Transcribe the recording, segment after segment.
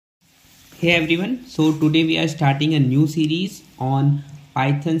Hey everyone, so today we are starting a new series on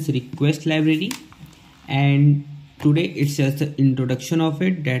Python's request library, and today it's just the introduction of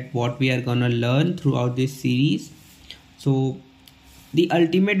it, that what we are gonna learn throughout this series. So the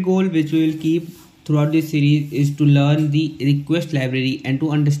ultimate goal which we will keep throughout this series is to learn the request library and to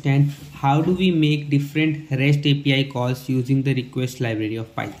understand how do we make different REST API calls using the request library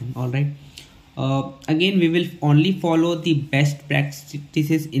of Python. Alright. Again, we will only follow the best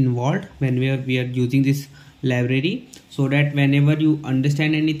practices involved when we are using this library, so that whenever you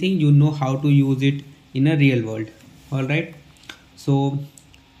understand anything, you know how to use it in a real world. All right. So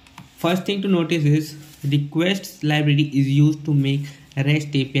first thing to notice is requests library is used to make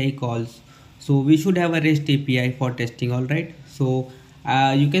REST API calls. So we should have a REST API for testing. All right. So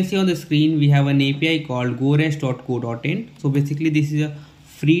you can see on the screen we have an API called gorest.co.in. So basically this is a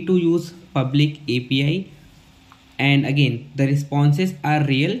free to use public API, and again the responses are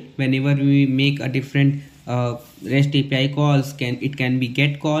real whenever we make a different REST API calls. It can be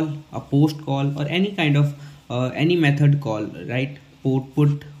get call, a post call, or any kind of any method call, right?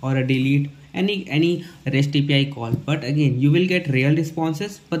 Put or a delete, any REST API call. But again, you will get real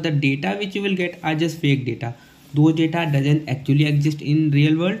responses, but the data which you will get are just fake data. Those data doesn't actually exist in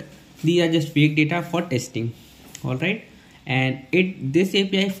real world. These are just fake data for testing. All right. And this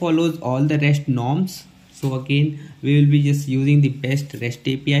API follows all the REST norms. So again, we will be just using the best REST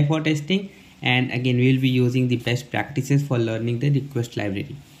API for testing, and again we will be using the best practices for learning the request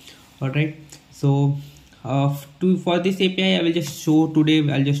library. All right. So for this API, I will just show today.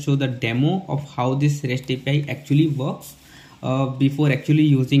 I'll just show the demo of how this REST API actually works before actually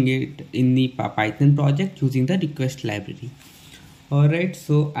using it in the Python project using the request library. All right.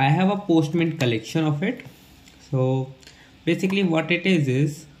 So I have a Postman collection of it. So basically what it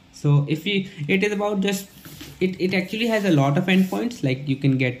is so if you it is about just it actually has a lot of endpoints. Like you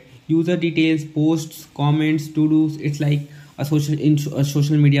can get user details, posts, comments, to-dos. It's like a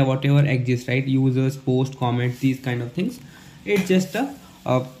social media whatever exists, right? Users, post, comments, these kind of things. It's just a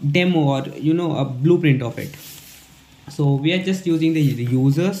demo, or a blueprint of it. So we are just using the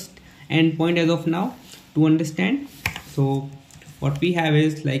users endpoint as of now to understand. So what we have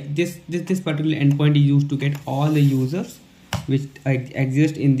is like this particular endpoint is used to get all the users which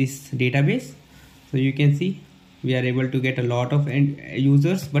exist in this database. So you can see we are able to get a lot of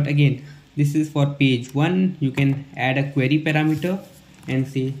users, but again this is for page 1. You can add a query parameter and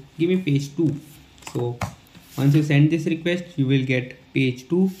say give me page 2. So once you send this request, you will get page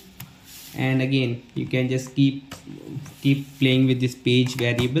 2, and again you can just keep playing with this page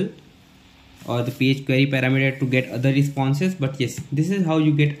variable or the page query parameter to get other responses. But yes, this is how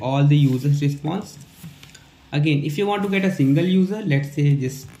you get all the users response. Again, if you want to get a single user, let's say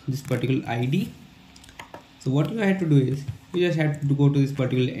this particular ID, so what you have to do is you just have to go to this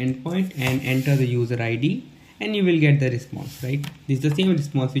particular endpoint and enter the user ID, and you will get the response, right? This is the same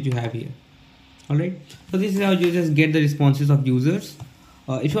response which you have here. All right. So this is how you just get the responses of users.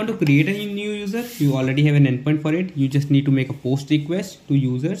 If you want to create a new user, you already have an endpoint for it. You just need to make a post request to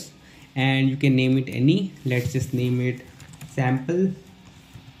users, and you can name it any. Let's just name it sample.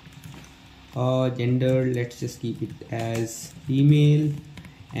 Gender, let's just keep it as female,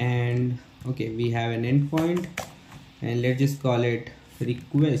 and okay, we have an endpoint, and let's just call it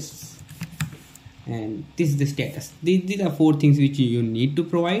requests, and this is the status. These are 4 things which you need to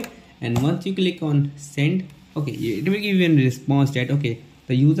provide, and once you click on send, okay, it will give you a response that okay,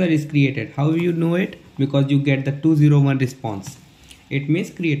 the user is created. How you know it? Because you get the 201 response. It means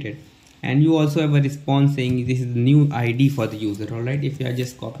created. And you also have a response saying this is the new ID for the user. All right. If you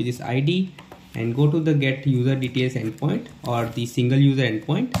just copy this ID and go to the get user details endpoint or the single user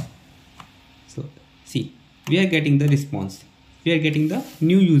endpoint, so see, we are getting the response. We are getting the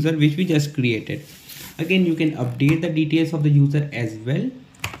new user which we just created. Again, you can update the details of the user as well.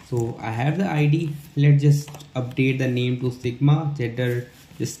 So I have the ID. Let's just update the name to Sigma. Gender,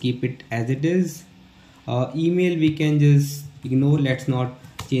 just keep it as it is. Email we can just ignore. Let's not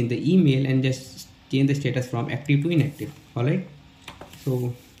change the email, and just change the status from active to inactive. All right.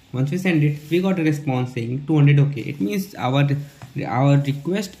 So once we send it, we got a response saying 200. Okay, it means our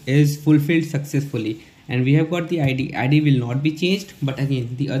request is fulfilled successfully, and we have got the ID. ID will not be changed, but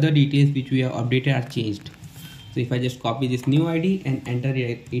again the other details which we have updated are changed. So if I just copy this new ID and enter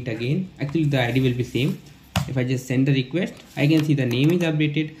it again, actually the ID will be same. If I just send the request, I can see the name is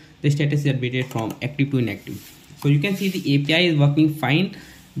updated, the status is updated from active to inactive. So you can see the API is working fine.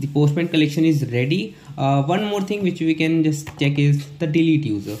 The Postman collection is ready. One more thing which we can just check is the delete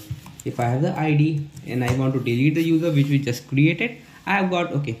user. If I have the ID and I want to delete the user which we just created, I have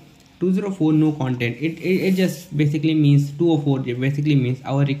got okay, 204 no content. It just basically means 204 basically means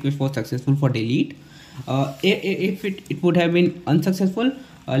our request was successful for delete. If it would have been unsuccessful,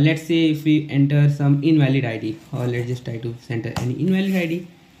 let's say if we enter some invalid id, or let's just try to enter any invalid id,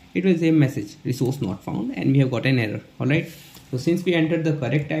 it will say message resource not found and we have got an error. All right, so since we entered the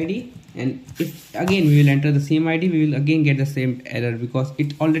correct id, and if again we will enter the same id, we will again get the same error because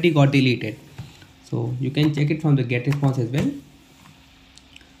it already got deleted. So you can check it from the get response as well.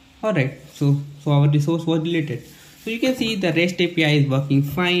 All right, so our resource was deleted. So you can see the REST API is working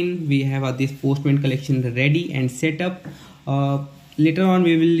fine. We have this Postman collection ready and set up. Later on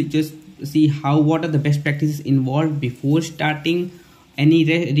we will just see what are the best practices involved before starting any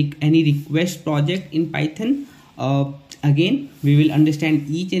request project in Python. Again, we will understand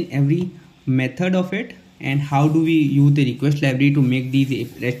each and every method of it and how do we use the request library to make these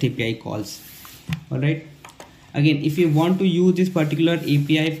REST API calls. All right, again, if you want to use this particular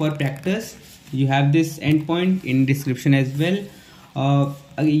API for practice, you have this endpoint in description as well.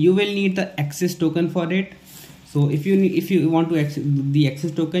 You will need the access token for it. So if you want to access the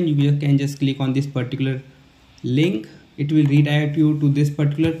access token, you can just click on this particular link. It will redirect you to this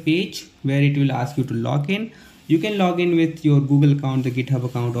particular page where it will ask you to log in. You can log in with your Google account, the GitHub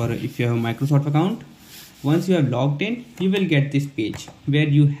account, or if you have a Microsoft account. Once you have logged in, you will get this page where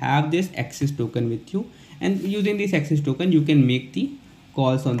you have this access token with you, and using this access token you can make the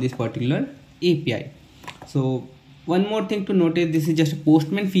calls on this particular API. So one more thing to notice, this is just a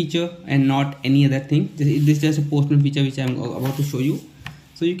Postman feature and not any other thing. This is just a Postman feature which I am about to show you.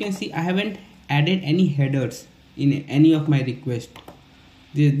 So you can see I haven't added any headers in any of my requests,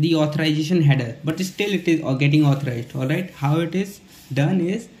 the authorization header, but still it is getting authorized. All right, how it is done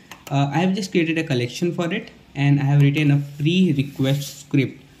is I have just created a collection for it, and I have written a pre-request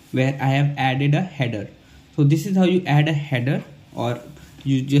script where I have added a header. So this is how you add a header, or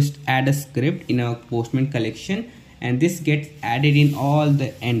you just add a script in a Postman collection, and this gets added in all the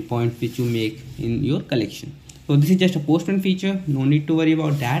endpoints which you make in your collection. So this is just a Postman feature, no need to worry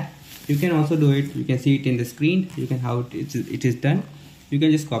about that. You can also do it. You can see it in the screen. You can how it is done. You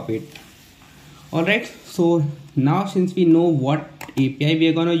can just copy it. All right, so now since we know what API we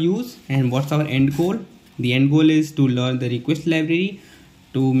are gonna use and what's our end goal, the end goal is to learn the request library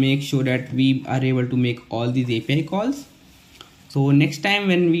to make sure that we are able to make all these API calls. So next time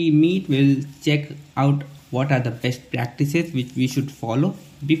when we meet, we'll check out what are the best practices which we should follow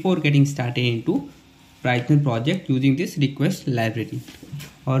before getting started into Python project using this request library.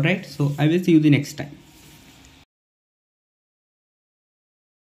 All right, so I will see you the next time.